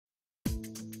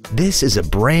This is a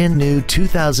brand new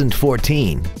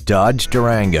 2014 Dodge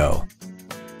Durango.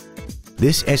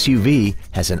 This SUV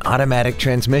has an automatic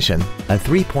transmission, a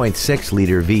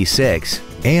 3.6-liter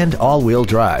V6, and all-wheel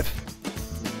drive.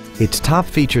 Its top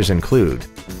features include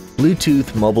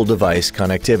Bluetooth mobile device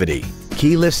connectivity,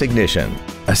 keyless ignition,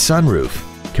 a sunroof,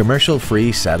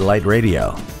 commercial-free satellite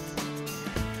radio,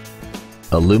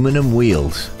 aluminum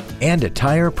wheels, and a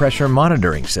tire pressure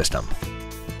monitoring system.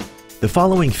 The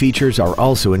following features are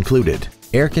also included: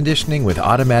 air conditioning with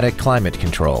automatic climate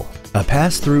control, a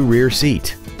pass-through rear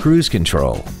seat, cruise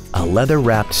control, a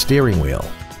leather-wrapped steering wheel,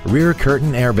 rear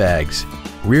curtain airbags,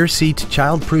 rear seat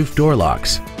child-proof door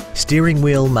locks, steering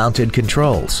wheel mounted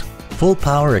controls, full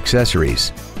power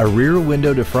accessories, a rear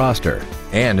window defroster,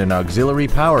 and an auxiliary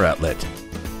power outlet.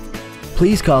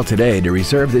 Please call today to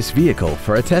reserve this vehicle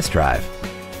for a test drive.